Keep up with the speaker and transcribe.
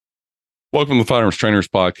Welcome to the Firearms Trainers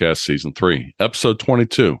Podcast, Season 3, Episode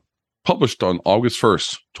 22, published on August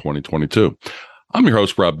 1st, 2022. I'm your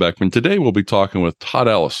host, Rob Beckman. Today, we'll be talking with Todd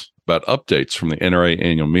Ellis about updates from the NRA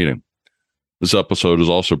annual meeting. This episode is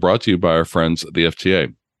also brought to you by our friends at the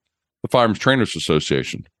FTA, the Firearms Trainers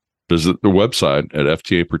Association. Visit their website at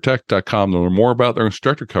ftaprotect.com to learn more about their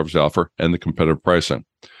instructor coverage offer and the competitive pricing.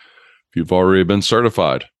 If you've already been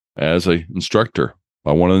certified as an instructor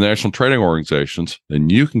by one of the national training organizations, then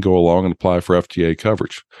you can go along and apply for FTA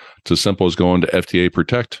coverage. It's as simple as going to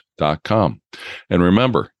ftaprotect.com. And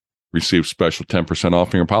remember, receive special 10%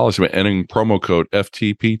 off your policy by entering promo code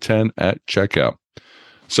FTP10 at checkout.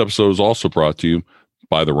 This episode is also brought to you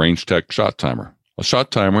by the Range Tech Shot Timer. A shot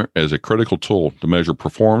timer is a critical tool to measure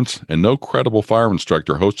performance, and no credible firearm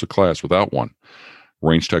instructor hosts a class without one.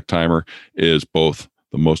 Range Tech Timer is both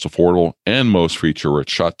the most affordable and most feature-rich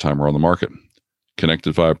shot timer on the market.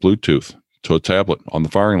 Connected via Bluetooth to a tablet on the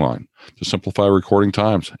firing line to simplify recording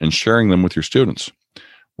times and sharing them with your students.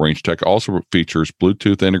 Range Tech also features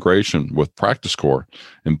Bluetooth integration with PracticeScore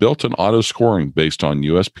and built-in auto scoring based on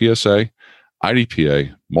USPSA,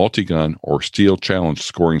 IDPA, multi-gun, or Steel Challenge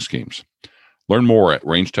scoring schemes. Learn more at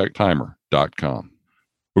rangetechtimer.com.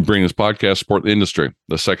 We bring this podcast to support the industry,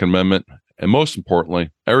 the Second Amendment, and most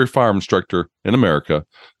importantly, every firearm instructor in America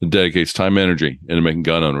that dedicates time and energy into making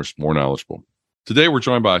gun owners more knowledgeable. Today, we're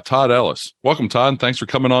joined by Todd Ellis. Welcome, Todd, and thanks for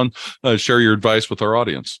coming on share your advice with our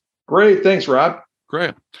audience. Great. Thanks, Rob.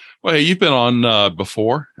 Great. Well, hey, you've been on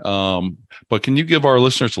before, but can you give our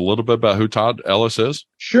listeners a little bit about who Todd Ellis is?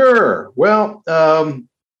 Sure. Well,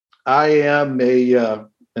 I am an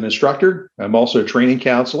instructor. I'm also a training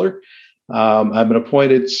counselor. I'm an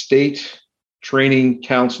appointed state training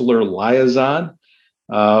counselor liaison.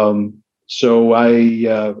 So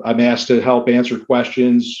I'm asked to help answer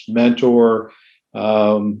questions, mentor,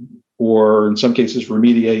 or in some cases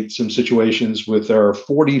remediate some situations with our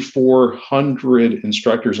 4,400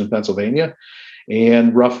 instructors in Pennsylvania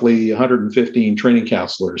and roughly 115 training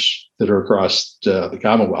counselors that are across the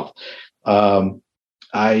Commonwealth.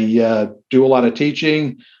 I do a lot of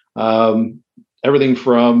teaching, everything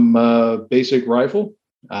from basic rifle.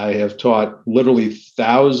 I have taught literally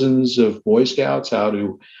thousands of Boy Scouts how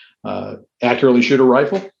to accurately shoot a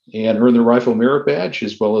rifle and earn their rifle merit badge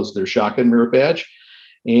as well as their shotgun merit badge.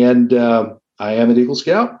 And I am an Eagle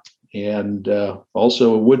Scout and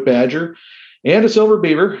also a Wood Badger and a Silver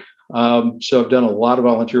Beaver. So I've done a lot of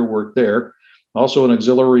volunteer work there. Also an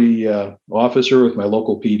auxiliary officer with my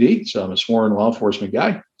local PD. So I'm a sworn law enforcement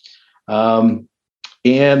guy.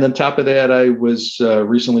 And on top of that, I was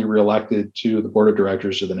recently reelected to the board of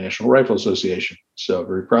directors of the National Rifle Association. So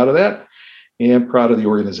very proud of that and proud of the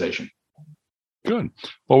organization. Good.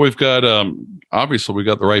 Well, we've got, obviously, we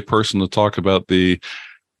got the right person to talk about the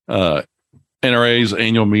NRA's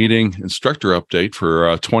annual meeting instructor update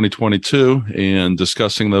for 2022 and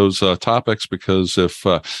discussing those topics, because if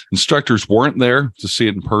instructors weren't there to see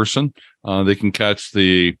it in person, they can catch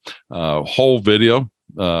the whole video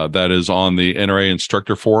that is on the NRA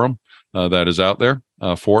instructor forum that is out there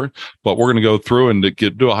for it. But we're going to go through and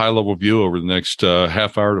do a high-level view over the next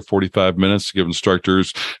half hour to 45 minutes to give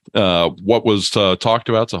instructors what was talked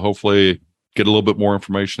about, to hopefully get a little bit more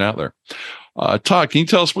information out there. Todd, can you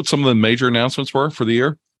tell us what some of the major announcements were for the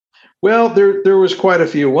year? Well, there was quite a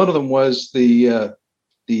few. One of them was the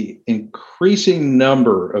increasing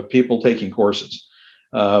number of people taking courses.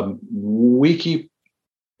 We keep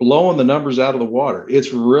blowing the numbers out of the water.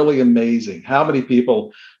 It's really amazing how many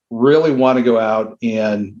people really want to go out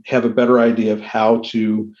and have a better idea of how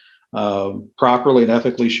to properly and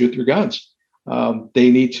ethically shoot their guns.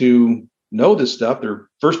 They need to know this stuff. They're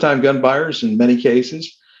first-time gun buyers in many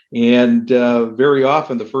cases. And very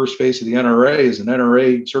often the first face of the NRA is an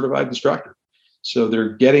NRA certified instructor. So they're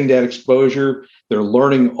getting that exposure. They're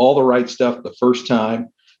learning all the right stuff the first time.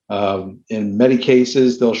 In many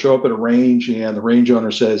cases, they'll show up at a range and the range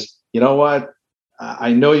owner says, you know what?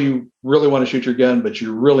 I know you really want to shoot your gun, but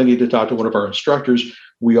you really need to talk to one of our instructors.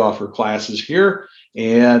 We offer classes here,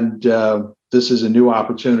 and this is a new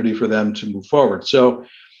opportunity for them to move forward. So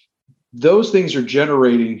those things are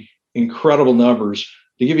generating incredible numbers.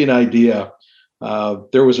 To give you an idea,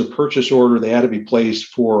 there was a purchase order that had to be placed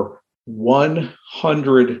for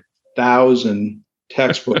 100,000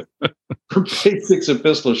 textbooks for basics of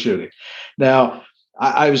pistol shooting. Now,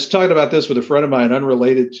 I was talking about this with a friend of mine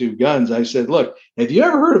unrelated to guns. I said, look, have you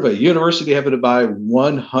ever heard of a university having to buy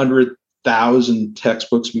 100,000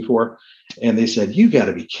 textbooks before? And they said, you got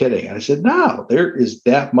to be kidding. And I said, no, there is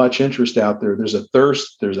that much interest out there. There's a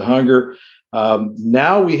thirst, there's a hunger.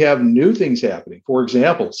 Now we have new things happening. For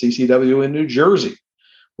example, CCW in New Jersey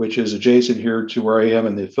which is adjacent here to where I am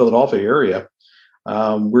in the Philadelphia area,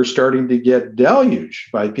 we're starting to get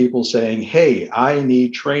deluged by people saying, hey, I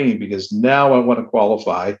need training because now I want to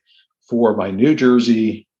qualify for my New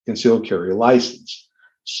Jersey concealed carry license.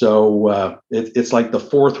 So it's like the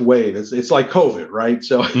fourth wave. It's like COVID, right?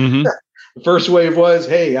 So the first wave was,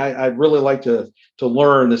 hey, I'd really like to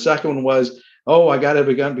learn. The second one was, oh, I got to have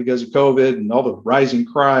a gun because of COVID and all the rising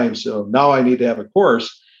crime. So now I need to have a course.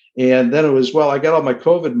 And then it was, well, I got all my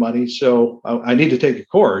COVID money, so I need to take a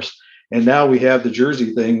course. And now we have the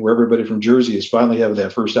Jersey thing where everybody from Jersey is finally having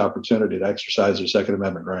that first opportunity to exercise their Second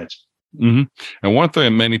Amendment rights. And one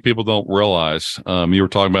thing many people don't realize, you were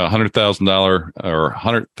talking about $100,000 or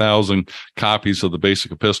 100,000 copies of the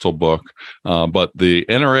Basic Pistol book, but the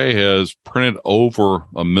NRA has printed over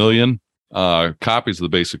 1 million copies of the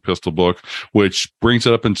Basic Pistol book, which brings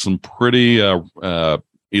it up in some pretty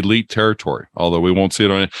elite territory, although we won't see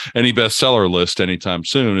it on any bestseller list anytime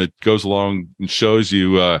soon. It goes along and shows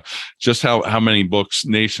you just how many books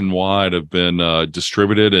nationwide have been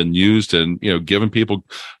distributed and used, and giving people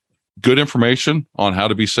good information on how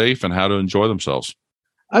to be safe and how to enjoy themselves.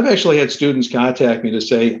 I've actually had students contact me to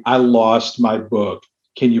say, I lost my book.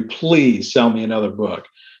 Can you please sell me another book?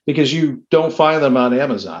 Because you don't find them on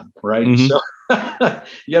Amazon, right? So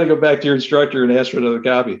you got to go back to your instructor and ask for another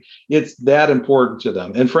copy. It's that important to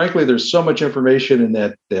them. And frankly, there's so much information in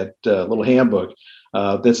that little handbook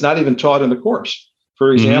that's not even taught in the course.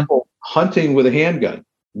 For example, hunting with a handgun,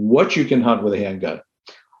 what you can hunt with a handgun.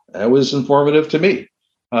 That was informative to me.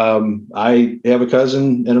 I have a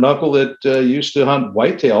cousin and an uncle that used to hunt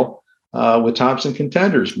whitetail with Thompson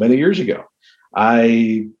contenders many years ago.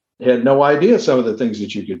 I had no idea some of the things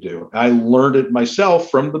that you could do. I learned it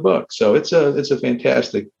myself from the book. So it's a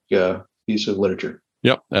fantastic piece of literature.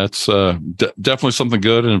 Yep, that's definitely something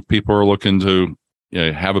good. And if people are looking to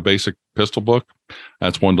have a Basic Pistol book,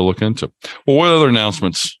 that's one to look into. Well, what other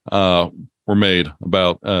announcements were made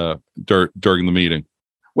about during the meeting?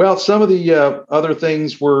 Well, some of the other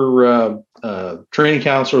things were Training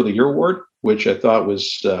Counselor of the Year Award, which I thought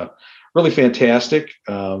was really fantastic.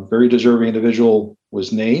 Very deserving individual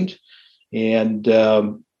was named. And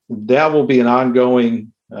that will be an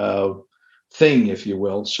ongoing thing, if you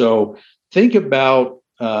will. So think about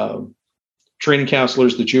training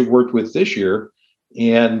counselors that you've worked with this year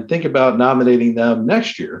and think about nominating them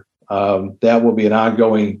next year. That will be an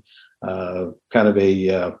ongoing kind of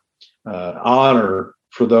a honor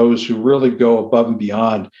for those who really go above and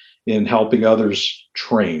beyond in helping others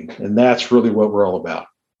train. And that's really what we're all about.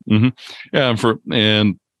 Yeah.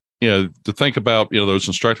 And to think about, those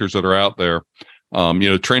instructors that are out there,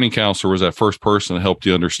 training counselor was that first person that helped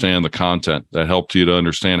you understand the content, that helped you to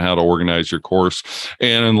understand how to organize your course.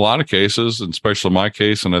 And in a lot of cases, and especially in my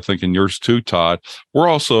case, and I think in yours too, Todd, we're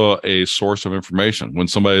also a source of information. When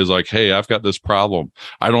somebody is like, hey, I've got this problem,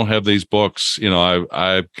 I don't have these books,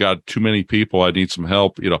 I've got too many people, I need some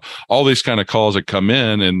help, all these kind of calls that come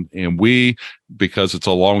in, and we, because it's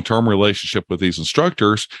a long-term relationship with these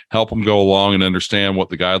instructors, help them go along and understand what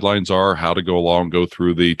the guidelines are, how to go along, go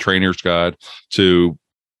through the trainer's guide to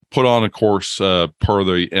put on a course per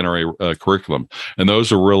the NRA curriculum. And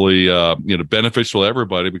those are really, beneficial to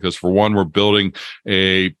everybody, because for one, we're building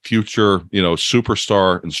a future,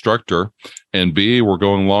 superstar instructor. And B, we're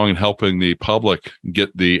going along and helping the public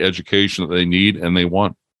get the education that they need and they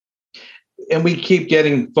want. And we keep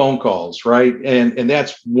getting phone calls, right? And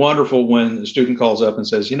that's wonderful when a student calls up and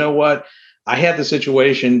says, you know what, I had the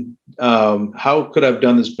situation. How could I have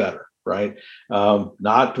done this better, right?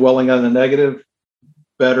 Not dwelling on the negative,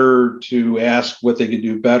 better to ask what they could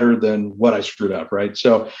do better than what I screwed up, right?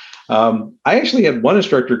 So I actually had one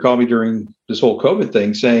instructor call me during this whole COVID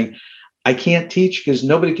thing saying, I can't teach because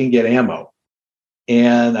nobody can get ammo.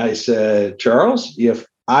 And I said, Charles, if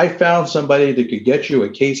I found somebody that could get you a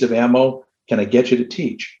case of ammo, can I get you to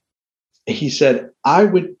teach? And he said, I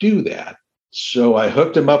would do that. So I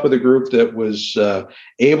hooked him up with a group that was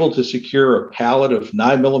able to secure a pallet of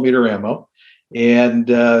 9mm ammo. And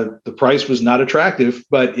the price was not attractive,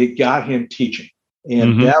 but it got him teaching.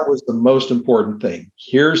 And that was the most important thing.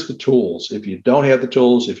 Here's the tools. If you don't have the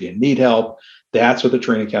tools, if you need help, that's what the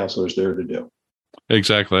training counselor is there to do.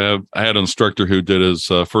 Exactly. I had an instructor who did his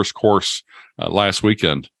first course last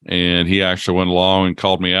weekend, and he actually went along and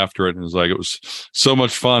called me after it and was like, it was so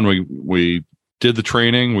much fun. We did the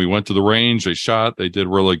training. We went to the range. They shot. They did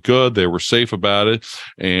really good. They were safe about it.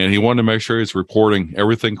 And he wanted to make sure he's reporting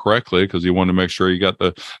everything correctly because he wanted to make sure he got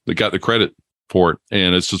the credit for it.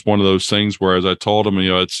 And it's just one of those things where, as I told him,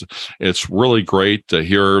 it's really great to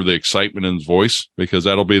hear the excitement in his voice, because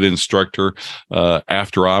that'll be the instructor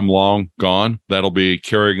after I'm long gone. That'll be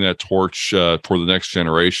carrying that torch for the next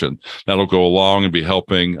generation. That'll go along and be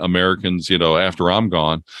helping Americans, after I'm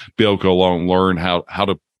gone, be able to go along and learn how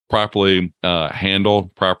to properly handle,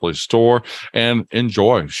 properly store, and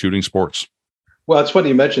enjoy shooting sports. Well, it's funny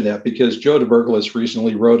you mentioned that, because Joe DeBergalis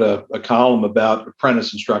recently wrote a column about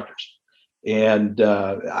apprentice instructors. And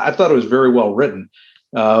I thought it was very well written.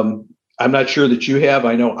 I'm not sure that you have.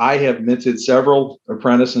 I know I have mentored several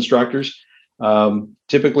apprentice instructors.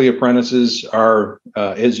 Typically, apprentices are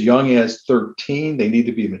as young as 13. They need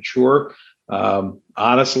to be mature.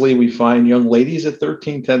 Honestly, we find young ladies at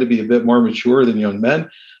 13 tend to be a bit more mature than young men.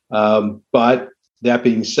 But that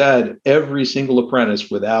being said, every single apprentice,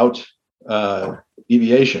 without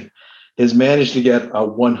deviation, has managed to get a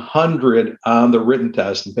 100 on the written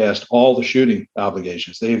test and passed all the shooting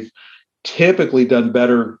obligations. They've typically done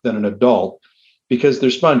better than an adult because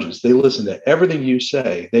they're sponges. They listen to everything you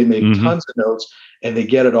say. They make tons of notes, and they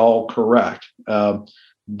get it all correct.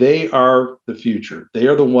 They are the future. They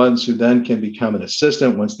are the ones who then can become an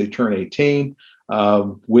assistant once they turn 18,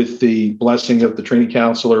 with the blessing of the training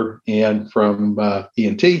counselor and from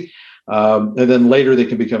E&T. And then later they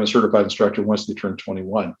can become a certified instructor once they turn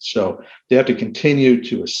 21. So they have to continue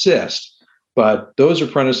to assist. But those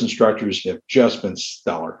apprentice instructors have just been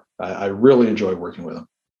stellar. I really enjoy working with them.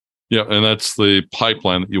 Yeah, and that's the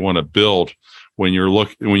pipeline that you want to build when you're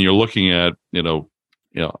looking at,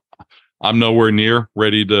 I'm nowhere near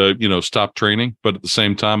ready to, stop training. But at the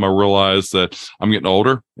same time, I realize that I'm getting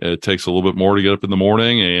older. It takes a little bit more to get up in the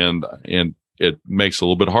morning, and it makes it a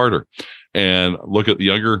little bit harder. And look at the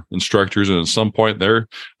younger instructors, and at some point there,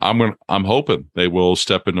 I'm hoping they will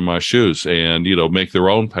step into my shoes and make their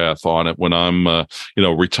own path on it when I'm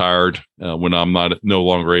retired, when I'm no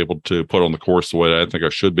longer able to put on the course the way I think I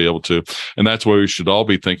should be able to. And that's what we should all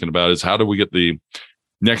be thinking about: is how do we get the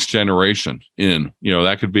next generation in?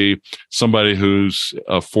 That could be somebody who's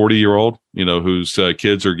a 40-year-old, whose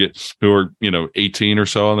kids who are 18 or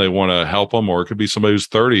so, and they want to help them, or it could be somebody who's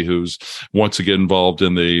 30 who's wants to get involved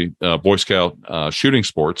in the Boy Scout shooting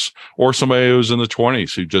sports, or somebody who's in the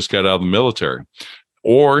 20s who just got out of the military,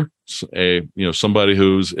 or somebody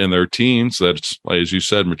who's in their teens that's, as you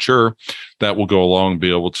said, mature, that will go along and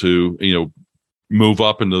be able to move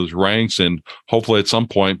up into those ranks, and hopefully at some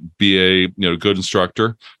point be a good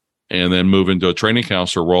instructor, and then move into a training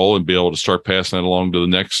counselor role and be able to start passing that along to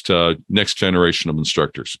the next generation of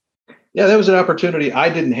instructors. Yeah, that was an opportunity I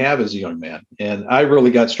didn't have as a young man. And I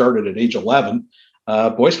really got started at age 11,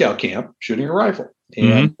 Boy Scout camp, shooting a rifle.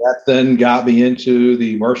 And that then got me into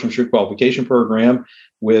the marksmanship qualification program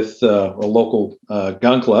with a local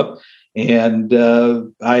gun club. And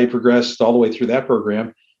I progressed all the way through that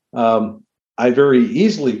program. I very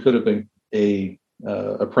easily could have been a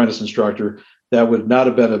apprentice instructor. That would not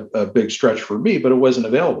have been a big stretch for me, but it wasn't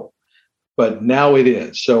available. But now it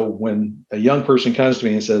is. So when a young person comes to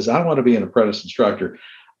me and says, I want to be an apprentice instructor,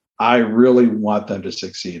 I really want them to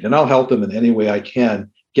succeed. And I'll help them in any way I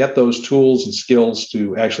can get those tools and skills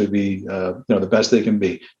to actually be the best they can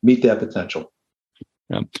be, meet that potential.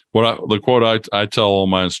 Yeah. The quote I tell all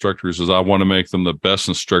my instructors is, I want to make them the best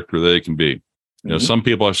instructor they can be. Some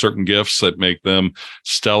people have certain gifts that make them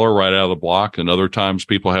stellar right out of the block, and other times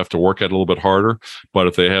people have to work at it a little bit harder. But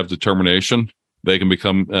if they have determination, they can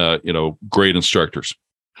become, great instructors.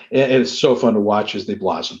 And it's so fun to watch as they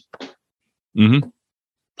blossom. Mm-hmm.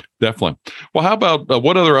 Definitely. Well, how about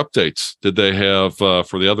what other updates did they have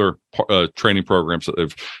for the other training programs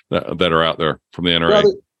that are out there from the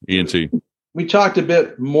NRA, E&T? We talked a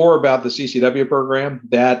bit more about the CCW program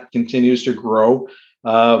that continues to grow.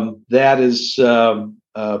 That is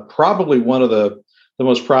probably one of the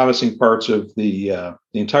most promising parts of the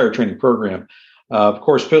entire training program. Of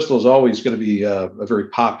course, pistol is always going to be a very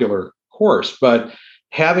popular course, but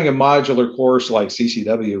having a modular course like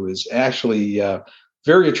CCW is actually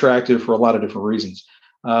very attractive for a lot of different reasons.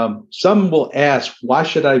 Some will ask, why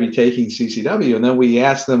should I be taking CCW? And then we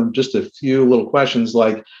ask them just a few little questions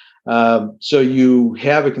like, so you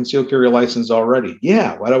have a concealed carry license already?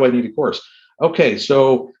 Yeah. Why do I need a course? Okay,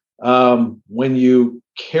 so when you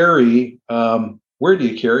carry, where do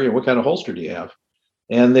you carry and what kind of holster do you have?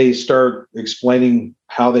 And they start explaining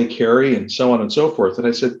how they carry and so on and so forth. And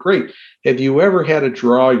I said, great. Have you ever had to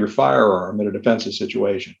draw your firearm in a defensive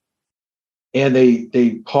situation? And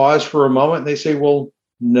they pause for a moment and they say, well,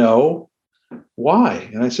 no. Why?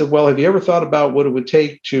 And I said, well, have you ever thought about what it would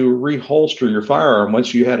take to reholster your firearm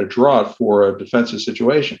once you had to draw it for a defensive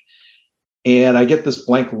situation? And I get this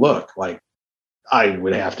blank look like, I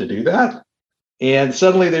would have to do that. And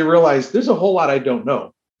suddenly they realize there's a whole lot I don't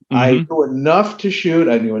know. I knew enough to shoot.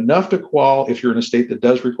 I knew enough to qual if you're in a state that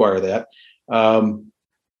does require that.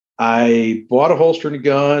 I bought a holster and a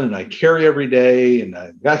gun and I carry every day and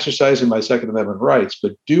I'm exercising my Second Amendment rights,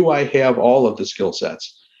 but do I have all of the skill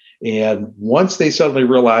sets? And once they suddenly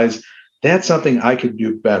realize that's something I could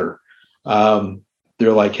do better,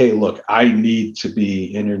 they're like, hey, look, I need to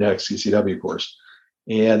be in your next CCW course.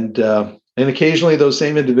 And occasionally those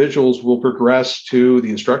same individuals will progress to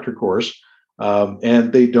the instructor course.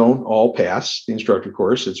 And they don't all pass the instructor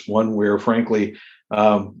course. It's one where, frankly,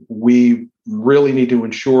 we really need to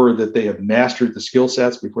ensure that they have mastered the skill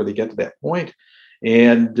sets before they get to that point.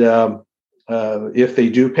 And if they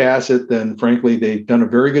do pass it, then, frankly, they've done a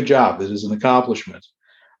very good job. It is an accomplishment.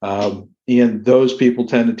 And those people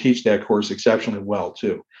tend to teach that course exceptionally well,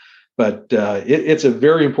 too. But it's a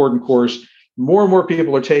very important course. More and more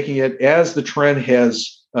people are taking it. As the trend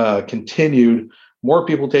has continued, more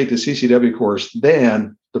people take the CCW course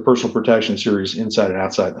than the personal protection series inside and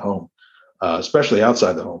outside the home, especially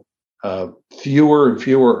outside the home. Fewer and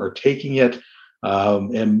fewer are taking it,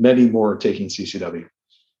 and many more are taking CCW.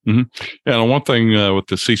 Yeah, and one thing with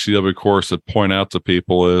the CCW course that point out to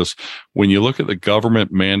people is when you look at the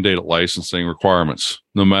government mandated licensing requirements,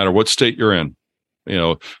 no matter what state you're in,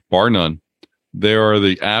 bar none, they are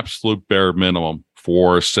the absolute bare minimum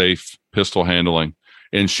for safe pistol handling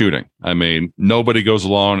in shooting. I mean, nobody goes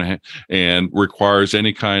along and requires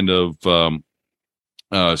any kind of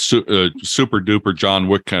super duper John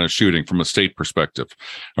Wick kind of shooting from a state perspective.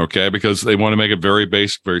 Okay. Because they want to make it very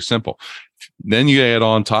basic, very simple. Then you add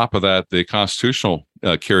on top of that, the constitutional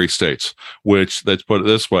carry states, which, let's put it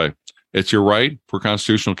this way. It's your right for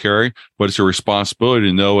constitutional carry, but it's your responsibility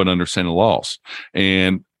to know and understand the laws.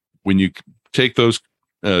 And when you take those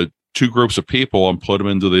two groups of people and put them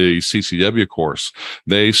into the CCW course,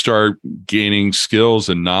 they start gaining skills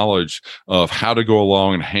and knowledge of how to go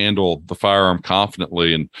along and handle the firearm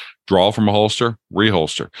confidently and draw from a holster,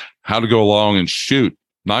 reholster, how to go along and shoot,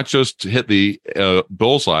 not just to hit the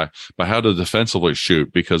bullseye, but how to defensively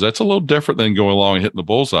shoot, because that's a little different than going along and hitting the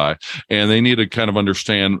bullseye. And they need to kind of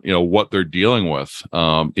understand, what they're dealing with,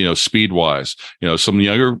 speed wise. Some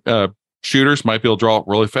younger shooters might be able to draw it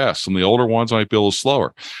really fast. Some of the older ones might be a little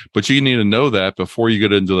slower, but you need to know that before you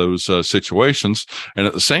get into those situations. And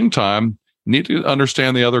at the same time, you need to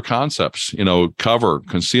understand the other concepts, cover,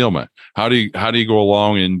 concealment. How do you go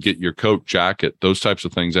along and get your coat, jacket, those types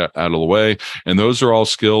of things out of the way? And those are all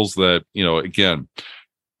skills that, again,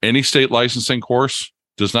 any state licensing course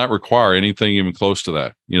does not require anything even close to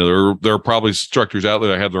that. There are probably instructors out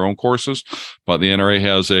there that have their own courses, but the NRA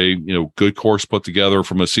has a good course put together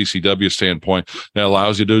from a CCW standpoint that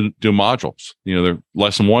allows you to do modules. The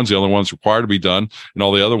lesson one's the other one's required to be done, and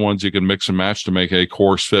all the other ones you can mix and match to make a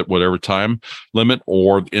course fit whatever time limit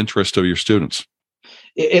or interest of your students.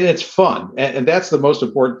 And it's fun, and that's the most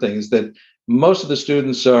important thing, is that most of the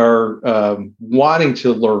students are wanting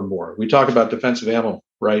to learn more. We talk about defensive ammo,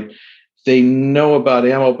 right? They know about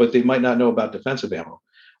ammo, but they might not know about defensive ammo.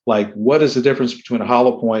 Like, what is the difference between a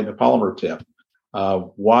hollow point and a polymer tip?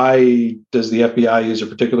 Why does the FBI use a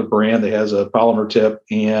particular brand that has a polymer tip?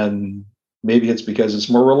 And maybe it's because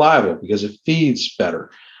it's more reliable, because it feeds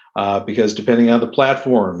better, because depending on the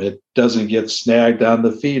platform, it doesn't get snagged on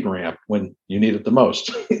the feed ramp when you need it the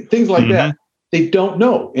most. Things like that. They don't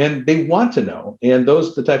know, and they want to know. And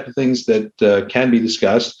those are the type of things that can be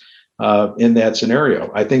discussed in that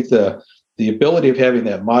scenario. I think the ability of having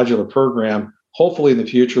that modular program, hopefully in the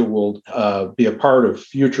future, will be a part of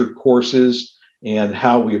future courses and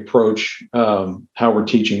how we approach how we're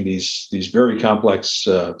teaching these very complex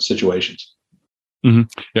situations.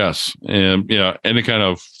 Yes, and any kind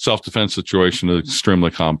of self-defense situation is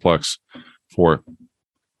extremely complex for it.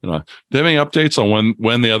 Do you have any updates on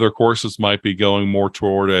when the other courses might be going more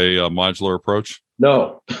toward a modular approach?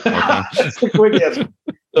 No. Okay. That's the quick answer.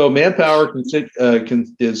 So manpower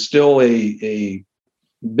is still a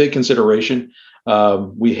big consideration.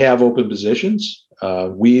 We have open positions.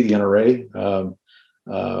 We, the NRA,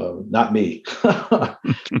 not me.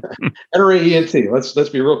 NRA ENT. Let's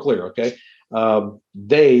be real clear, okay?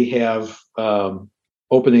 They have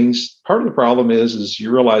openings. Part of the problem is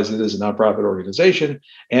you realize it is a nonprofit organization,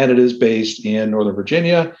 and it is based in Northern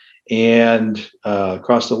Virginia, and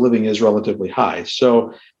cost of living is relatively high.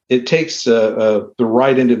 So it takes the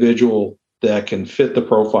right individual that can fit the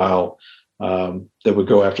profile that would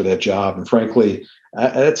go after that job. And frankly,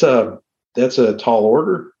 that's a tall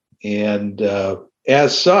order. And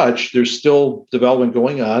as such, there's still development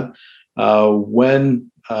going on.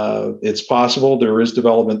 When it's possible, there is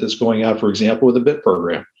development that's going on, for example, with a BIT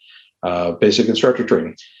program, basic instructor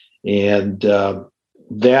training. And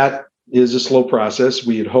that is a slow process.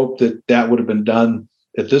 We had hoped that that would have been done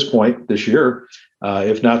at this point this year,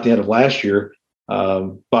 if not the end of last year.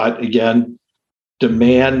 But again,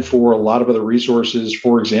 demand for a lot of other resources,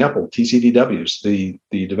 for example, TCDWs,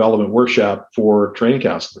 the development workshop for training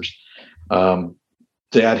counselors.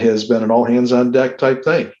 That has been an all hands on deck type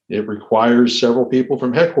thing. It requires several people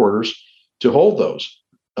from headquarters to hold those.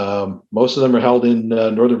 Most of them are held in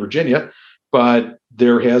Northern Virginia, but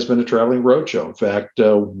there has been a traveling roadshow. In fact,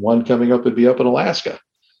 one coming up would be up in Alaska.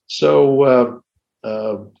 So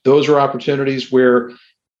those are opportunities where,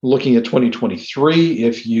 looking at 2023,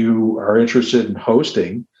 if you are interested in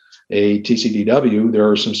hosting a TCDW, there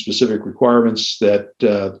are some specific requirements that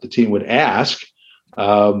the team would ask.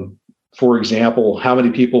 For example, how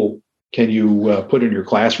many people can you put in your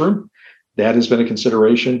classroom? That has been a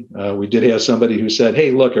consideration. We did have somebody who said,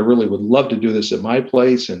 hey, look, I really would love to do this at my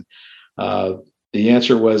place. And the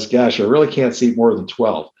answer was, gosh, I really can't seat more than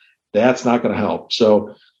 12. That's not going to help.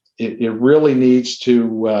 So it really needs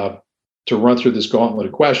to run through this gauntlet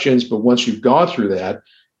of questions. But once you've gone through that,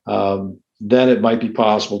 then it might be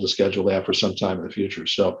possible to schedule that for some time in the future.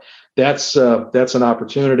 So that's an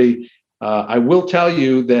opportunity. I will tell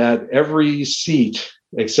you that every seat,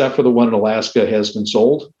 except for the one in Alaska, has been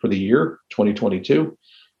sold for the year 2022.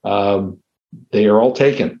 They are all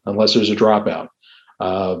taken unless there's a dropout.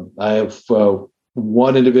 I have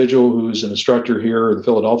one individual who's an instructor here in the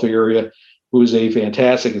Philadelphia area, who is a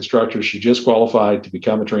fantastic instructor. She just qualified to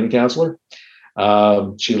become a training counselor.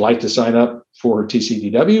 She'd like to sign up for her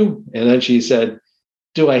TCDW. And then she said,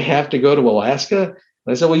 do I have to go to Alaska? And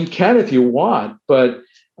I said, well, you can if you want, but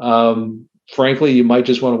frankly, you might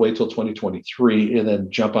just want to wait till 2023 and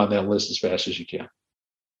then jump on that list as fast as you can.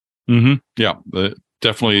 Mm-hmm. Yeah,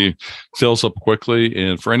 definitely fills up quickly.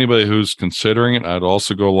 And for anybody who's considering it, I'd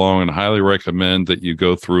also go along and highly recommend that you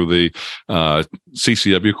go through the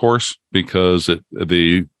CCW course, because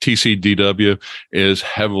the TCDW is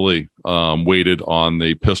heavily weighted on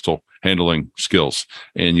the pistol handling skills,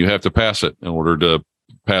 and you have to pass it in order to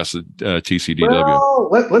pass the TCDW.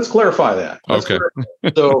 Well, let's clarify that. Okay.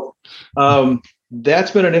 So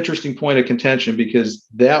that's been an interesting point of contention, because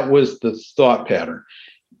that was the thought pattern.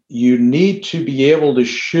 You need to be able to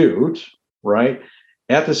shoot, right?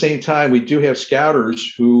 At the same time, we do have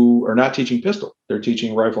scouters who are not teaching pistol. They're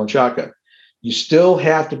teaching rifle and shotgun. You still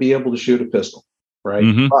have to be able to shoot a pistol, right?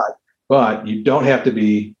 Mm-hmm. But you don't have to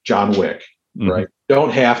be John Wick, mm-hmm. right? You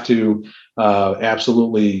don't have to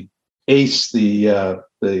absolutely ace the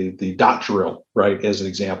dot drill, right? As an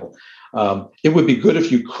example. It would be good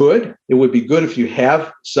if you could. It would be good if you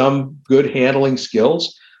have some good handling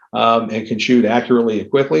skills and can shoot accurately and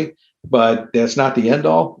quickly, but that's not the end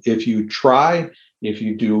all. If you try, if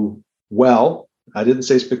you do well, I didn't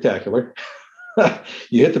say spectacular,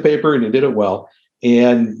 you hit the paper and you did it well,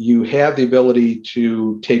 and you have the ability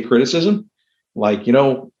to take criticism, like,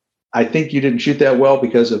 I think you didn't shoot that well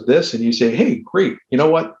because of this. And you say, hey, great. You know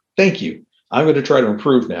what? Thank you. I'm going to try to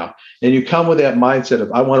improve now. And you come with that mindset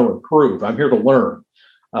of, I want to improve. I'm here to learn.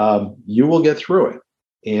 You will get through it.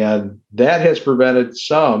 And that has prevented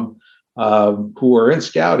some who are in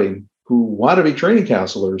scouting, who want to be training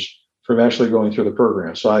counselors, from actually going through the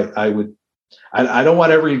program. So I don't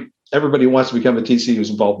want everybody who wants to become a TC who's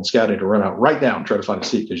involved in scouting to run out right now and try to find a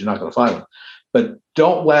seat, because you're not going to find one. But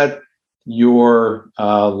don't let your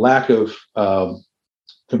lack of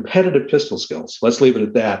competitive pistol skills, let's leave it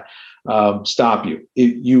at that, stop you.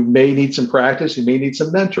 You may need some practice. You may need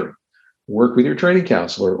some mentoring. Work with your training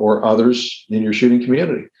counselor or others in your shooting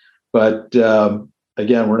community. But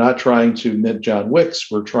again, we're not trying to mint John Wicks.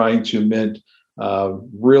 We're trying to mint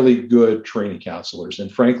really good training counselors.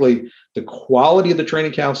 And frankly, the quality of the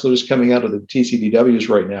training counselors coming out of the TCDWs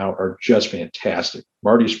right now are just fantastic.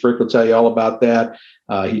 Marty Sprick will tell you all about that.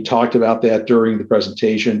 He talked about that during the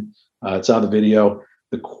presentation. It's on the video.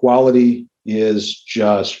 The quality is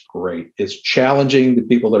just great. It's challenging. The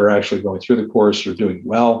people that are actually going through the course are doing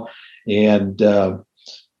well. And the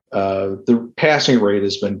passing rate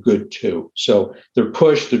has been good too. So they're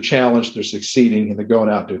pushed, they're challenged, they're succeeding, and they're going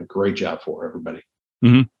out and doing a great job for everybody.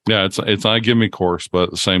 Mm-hmm. Yeah, it's not a give me course, but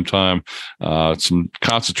at the same time, some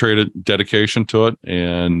concentrated dedication to it,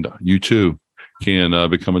 and you too can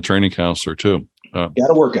become a training counselor too. Got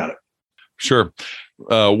to work on it. Sure.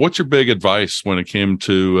 What's your big advice when it came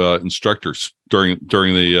to instructors during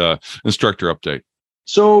the instructor update?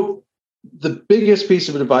 So the biggest piece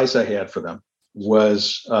of advice I had for them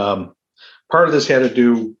was part of this had to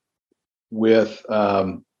do with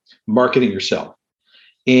marketing yourself.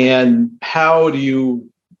 And how do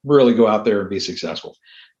you really go out there and be successful?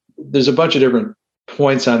 There's a bunch of different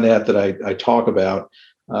points on that I talk about.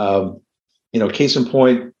 Case in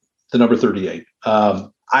point, the number 38.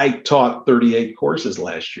 I taught 38 courses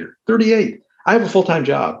last year. 38. I have a full-time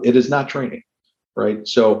job. It is not training, right?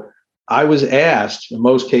 So I was asked in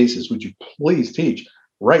most cases, would you please teach?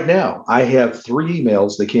 Right now, I have 3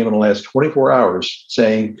 emails that came in the last 24 hours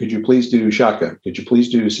saying, could you please do shotgun? Could you please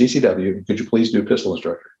do CCW? Could you please do pistol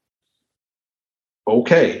instructor?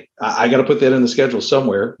 Okay, I got to put that in the schedule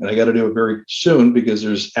somewhere, and I got to do it very soon because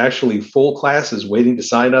there's actually full classes waiting to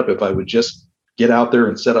sign up if I would just get out there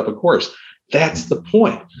and set up a course. That's the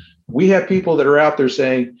point. We have people that are out there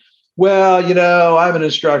saying, well, I'm an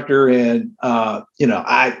instructor and, I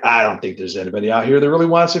don't think there's anybody out here that really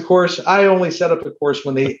wants a course. I only set up a course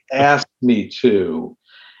when they ask me to.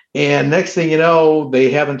 And next thing you know,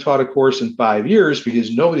 they haven't taught a course in 5 years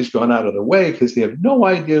because nobody's gone out of their way because they have no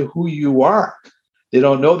idea who you are. They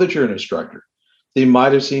don't know that you're an instructor. They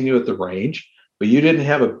might have seen you at the range, but you didn't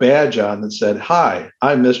have a badge on that said, hi,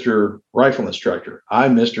 I'm Mr. Rifle Instructor.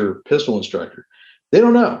 I'm Mr. Pistol Instructor. They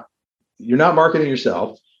don't know. You're not marketing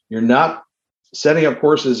yourself. You're not setting up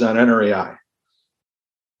courses on NRAI.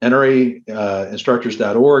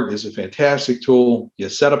 NRAinstructors.org is a fantastic tool. You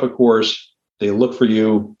set up a course. They look for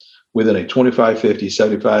you within a 25, 50,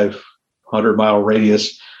 7,500 mile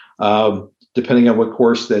radius, depending on what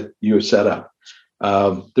course that you have set up.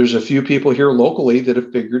 There's a few people here locally that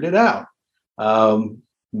have figured it out.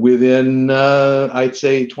 Within, I'd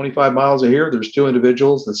say 25 miles of here, there's 2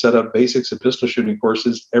 individuals that set up basics of pistol shooting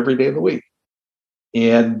courses every day of the week.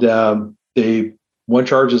 And one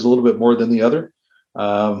charges a little bit more than the other.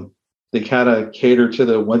 They kind of cater to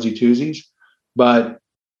the onesie twosies, but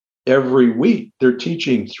every week they're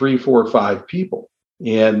teaching 3, 4, 5 people,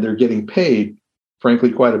 and they're getting paid,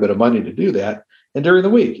 frankly, quite a bit of money to do that. And during the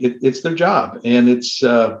week, it's their job. And it's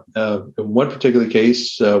in one particular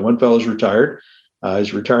case, one fellow's retired.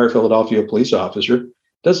 He's a retired Philadelphia police officer,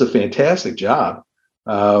 does a fantastic job.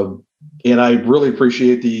 And I really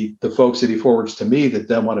appreciate the folks that he forwards to me that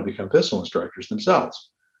then want to become pistol instructors themselves.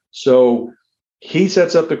 So he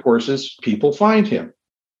sets up the courses, people find him.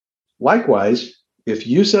 Likewise, if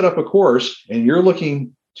you set up a course and you're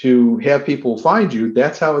looking to have people find you,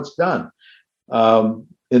 that's how it's done.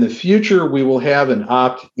 In the future, we will have an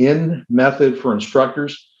opt-in method for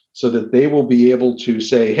instructors so that they will be able to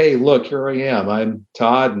say, hey, look, here I am. I'm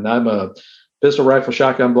Todd, and I'm a pistol, rifle,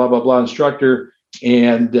 shotgun, blah, blah, blah instructor,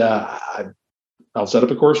 and I'll set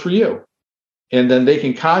up a course for you. And then they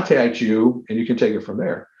can contact you, and you can take it from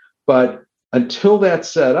there. But until that's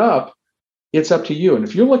set up, it's up to you. And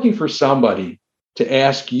if you're looking for somebody to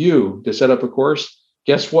ask you to set up a course,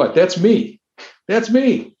 guess what? That's me. That's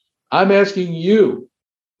me. I'm asking you.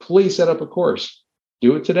 Please set up a course.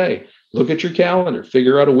 Do it today. Look at your calendar.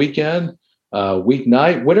 Figure out a weekend,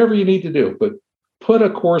 weeknight, whatever you need to do. But put a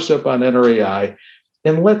course up on NRAI,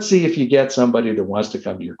 and let's see if you get somebody that wants to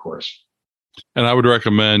come to your course. And I would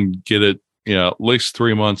recommend get it at least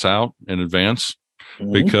 3 months out in advance,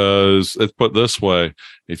 because let's put it this way.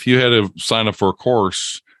 If you had to sign up for a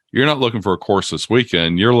course, you're not looking for a course this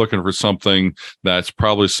weekend. You're looking for something that's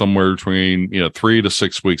probably somewhere between 3 to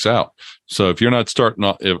 6 weeks out. So if you're not starting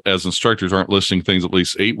off, as instructors aren't listing things at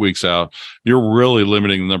least 8 weeks out, you're really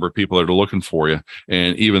limiting the number of people that are looking for you.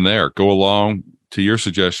 And even there, go along to your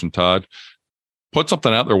suggestion, Todd. Put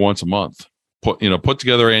something out there once a month. Put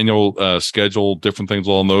together annual schedule, different things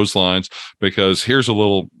along those lines. Because here's a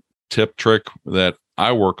little trick that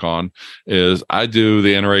I work on is I do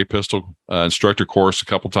the NRA pistol instructor course a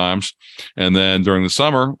couple times. And then during the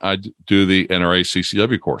summer, I do the NRA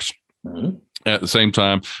CCW course. At the same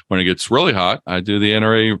time, when it gets really hot, I do the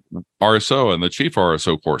NRA RSO and the Chief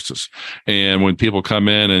RSO courses. And when people come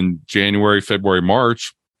in January, February,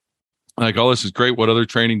 March, like, oh, this is great. What other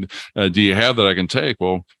training do you have that I can take?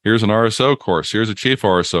 Well, here's an RSO course. Here's a Chief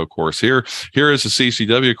RSO course. Here is a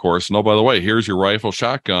CCW course. And oh, by the way, here's your rifle,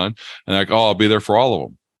 shotgun. And like, oh, I'll be there for all of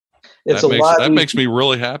them. That makes me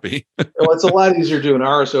really happy. Well, it's a lot easier to do an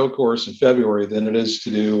RSO course in February than it is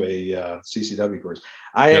to do a CCW course.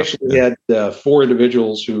 I actually had 4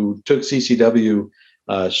 individuals who took CCW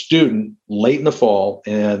student late in the fall,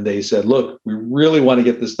 and they said, look, we really want to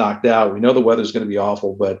get this knocked out. We know the weather's going to be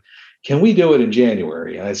awful, but can we do it in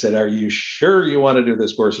January? And I said, are you sure you want to do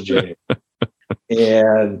this course in January?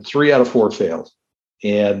 And 3 out of 4 failed.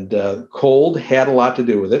 And cold had a lot to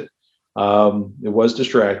do with it. It was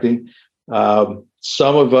distracting.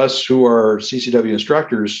 Some of us who are CCW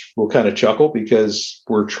instructors will kind of chuckle because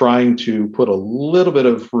we're trying to put a little bit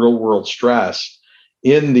of real world stress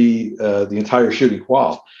in the entire shooting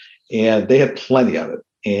qual, and they had plenty of it.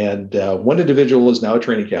 And one individual is now a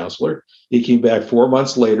training counselor. He came back 4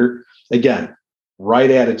 months later. Again,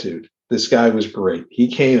 right attitude. this guy was great. He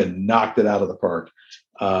came and knocked it out of the park.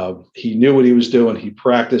 He knew what he was doing. He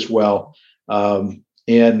practiced well.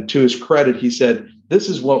 And to his credit, he said, this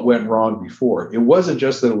is what went wrong before. It wasn't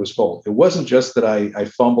just that it was full. It wasn't just that I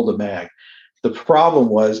fumbled a mag. The problem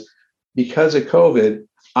was because of COVID,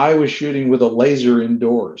 I was shooting with a laser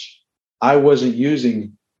indoors. I wasn't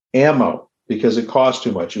using ammo because it cost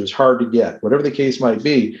too much. It was hard to get. Whatever the case might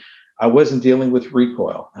be, I wasn't dealing with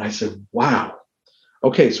recoil. And I said, wow.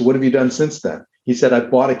 Okay, so what have you done since then? He said, I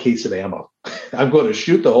bought a case of ammo. I'm going to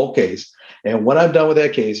shoot the whole case. And when I'm done with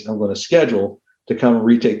that case, I'm going to schedule to come and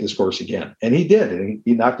retake this course again. And he did. And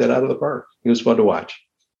he knocked that out of the park. It was fun to watch.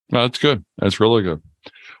 Well, that's good. That's really good.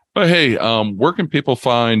 But hey, where can people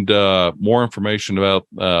find more information about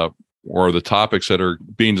or the topics that are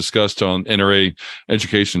being discussed on NRA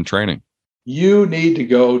education and training? You need to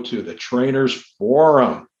go to the Trainers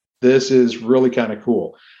Forum. This is really kind of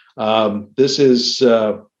cool. This is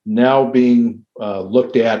now being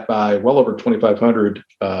looked at by well over 2,500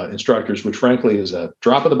 instructors, which frankly is a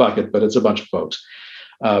drop in the bucket, but it's a bunch of folks.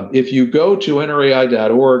 If you go to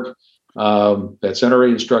nrai.org, that's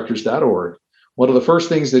nrainstructors.org, one of the first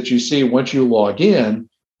things that you see once you log in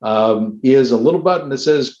is a little button that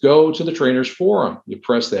says go to the Trainers Forum. You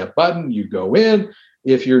press that button, you go in.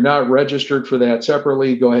 If you're not registered for that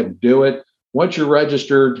separately, go ahead and do it. Once you're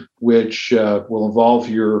registered, which will involve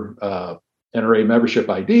your NRA membership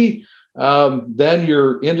ID, then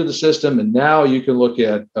you're into the system, and now you can look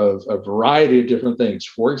at a variety of different things.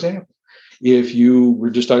 For example, if you were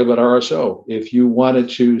just talking about RSO, if you wanted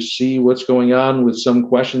to see what's going on with some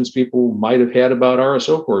questions people might have had about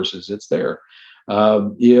RSO courses, it's there.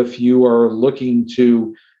 If you are looking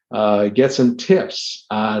to get some tips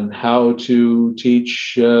on how to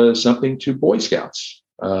teach something to Boy Scouts,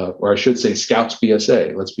 or I should say Scouts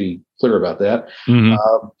BSA. Let's be clear about that.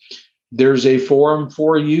 Mm-hmm. There's a forum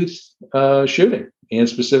for youth shooting, and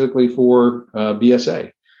specifically for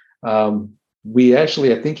BSA. We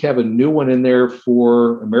actually, I think, have a new one in there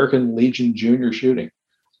for American Legion Junior Shooting.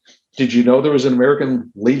 Did you know there was an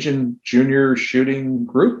American Legion Junior Shooting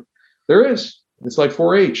group? There is. It's like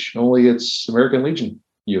 4-H, only it's American Legion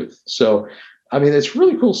youth. So, I mean, it's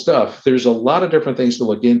really cool stuff. There's a lot of different things to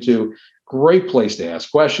look into. Great place to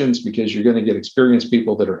ask questions because you're going to get experienced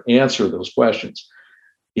people that are answer those questions.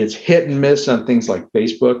 It's hit and miss on things like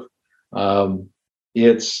Facebook.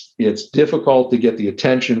 It's difficult to get the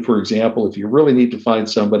attention. For example, if you really need to find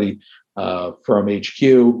somebody from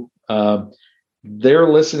HQ, they're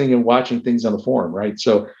listening and watching things on the forum, right?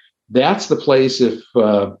 So that's the place. If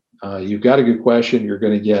you've got a good question, you're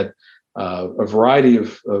going to get a variety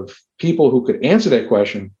of people who could answer that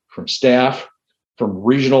question, from staff, from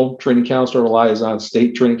regional training counselor liaisons,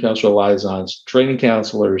 state training counselor liaisons, training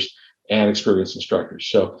counselors, and experienced instructors.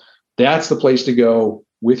 So that's the place to go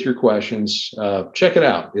with your questions. Check it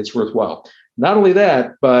out. It's worthwhile. Not only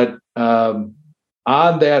that, but on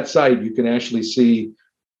that site, you can actually see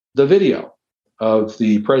the video of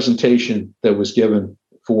the presentation that was given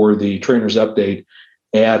for the trainers update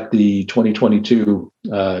at the 2022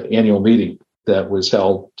 annual meeting that was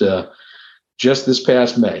held just this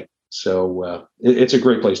past May. So it's a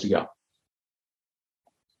great place to go.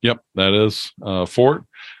 Yep, that is Fort.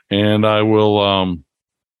 And I will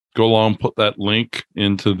go along and put that link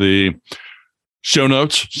into the show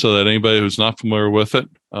notes so that anybody who's not familiar with it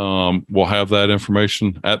will have that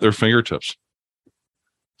information at their fingertips.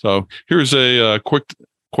 So here's a quick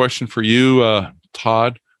question for you,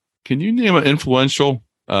 Todd. Can you name an influential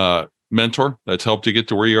mentor that's helped you get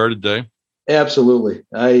to where you are today? Absolutely.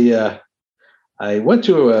 I went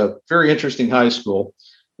to a very interesting high school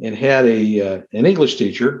and had an English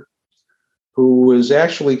teacher who was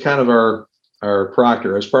actually kind of our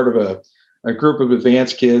proctor. As part of a group of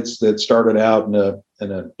advanced kids that started out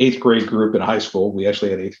in an eighth grade group in high school. We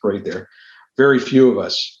actually had eighth grade there. Very few of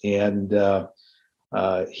us. And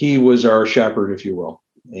he was our shepherd, if you will.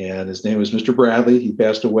 And his name was Mr. Bradley. He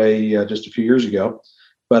passed away just a few years ago.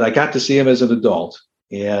 But I got to see him as an adult.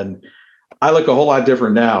 And I look a whole lot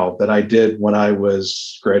different now than I did when I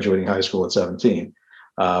was graduating high school at 17.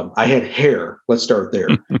 I had hair. Let's start there.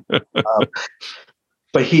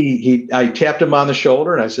 But I tapped him on the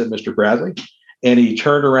shoulder and I said, Mr. Bradley. And he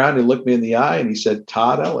turned around and looked me in the eye and he said,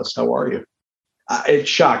 Todd Ellis, how are you? It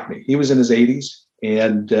shocked me. He was in his 80s.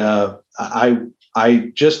 And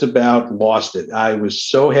I just about lost it. I was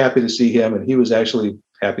so happy to see him, and he was actually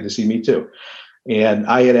happy to see me too. And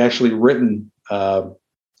I had actually written an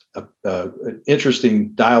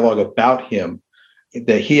interesting dialogue about him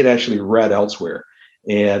that he had actually read elsewhere.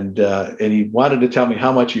 And he wanted to tell me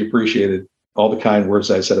how much he appreciated all the kind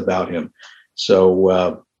words I said about him.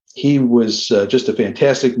 So he was just a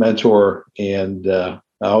fantastic mentor, and I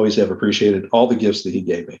always have appreciated all the gifts that he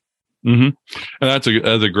gave me. Mm-hmm. And that's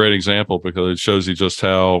a great example, because it shows you just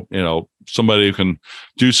how, somebody who can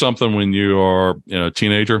do something when you are a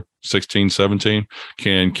teenager, 16, 17,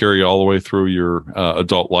 can carry all the way through your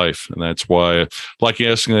adult life. And that's why I like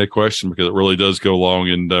asking that question, because it really does go along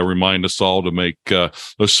and remind us all to make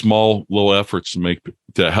those small little efforts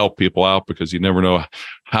to help people out, because you never know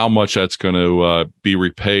how much that's going to be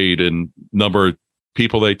repaid in number of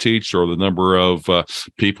people they teach, or the number of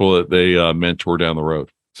people that they mentor down the road.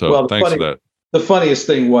 So thanks for that. The funniest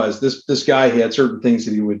thing was this guy had certain things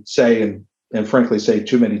that he would say and frankly say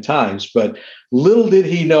too many times, but little did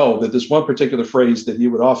he know that this one particular phrase that he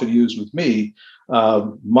would often use with me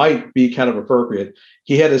might be kind of appropriate.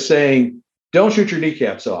 He had a saying, "Don't shoot your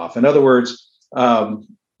kneecaps off." In other words, don't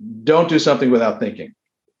do something without thinking.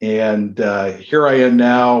 And here I am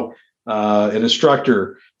now, an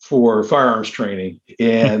instructor for firearms training,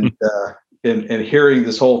 and and hearing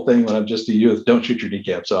this whole thing when I'm just a youth, don't shoot your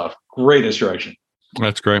kneecaps off. Great instruction.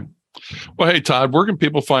 That's great. Well, hey, Todd, where can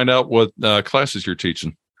people find out what classes you're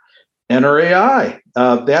teaching? NRAI.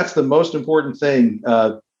 That's the most important thing.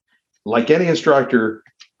 Like any instructor,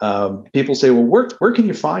 people say, well, where can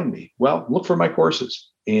you find me? Well, look for my courses.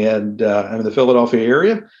 And I'm in the Philadelphia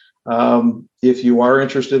area. If you are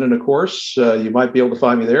interested in a course, you might be able to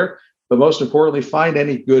find me there. But most importantly, find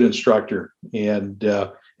any good instructor and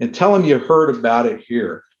tell them you heard about it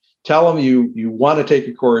here. Tell them you want to take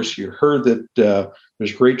a course. You heard that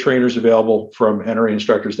there's great trainers available from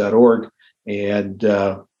NRAinstructors.org,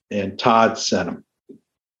 and Todd sent them.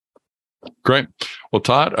 Great. Well,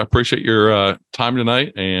 Todd, I appreciate your time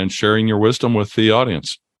tonight and sharing your wisdom with the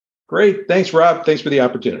audience. Great. Thanks, Rob. Thanks for the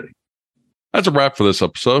opportunity. That's a wrap for this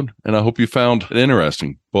episode, and I hope you found it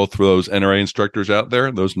interesting, both for those NRA instructors out there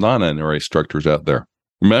and those non-NRA instructors out there.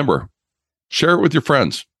 Remember, share it with your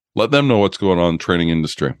friends. Let them know what's going on in the training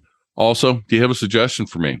industry. Also, do you have a suggestion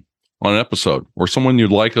for me on an episode or someone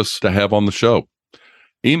you'd like us to have on the show?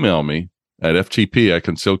 Email me at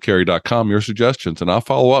ftp@concealedcarry.com your suggestions, and I'll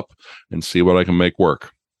follow up and see what I can make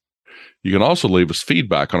work. You can also leave us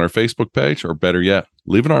feedback on our Facebook page, or better yet,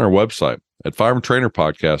 leave it on our website at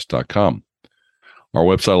firearmtrainerpodcast.com. Our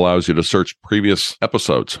website allows you to search previous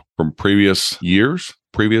episodes from previous years,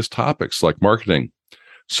 previous topics like marketing,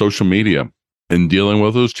 social media, and dealing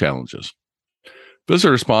with those challenges. Visit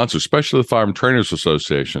our sponsor, especially the Firearm Trainers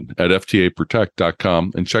Association, at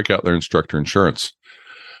ftaprotect.com and check out their instructor insurance.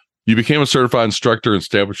 You became a certified instructor and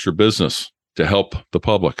established your business to help the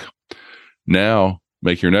public. Now,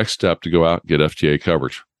 make your next step to go out and get FTA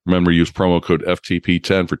coverage. Remember, use promo code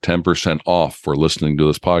FTP10 for 10% off for listening to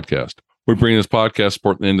this podcast. We bring this podcast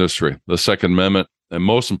supporting the industry, the Second Amendment, and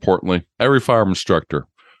most importantly, every firearm instructor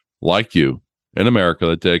like you in America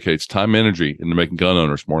that dedicates time and energy into making gun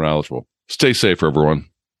owners more knowledgeable. Stay safe, everyone.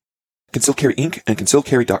 Concealed Carry Inc. and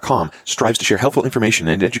ConcealedCarry.com strives to share helpful information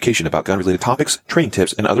and education about gun-related topics, training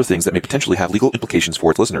tips, and other things that may potentially have legal implications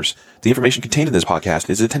for its listeners. The information contained in this podcast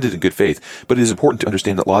is intended in good faith, but it is important to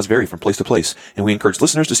understand that laws vary from place to place, and we encourage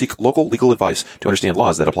listeners to seek local legal advice to understand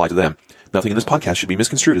laws that apply to them. Nothing in this podcast should be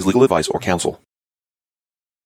misconstrued as legal advice or counsel.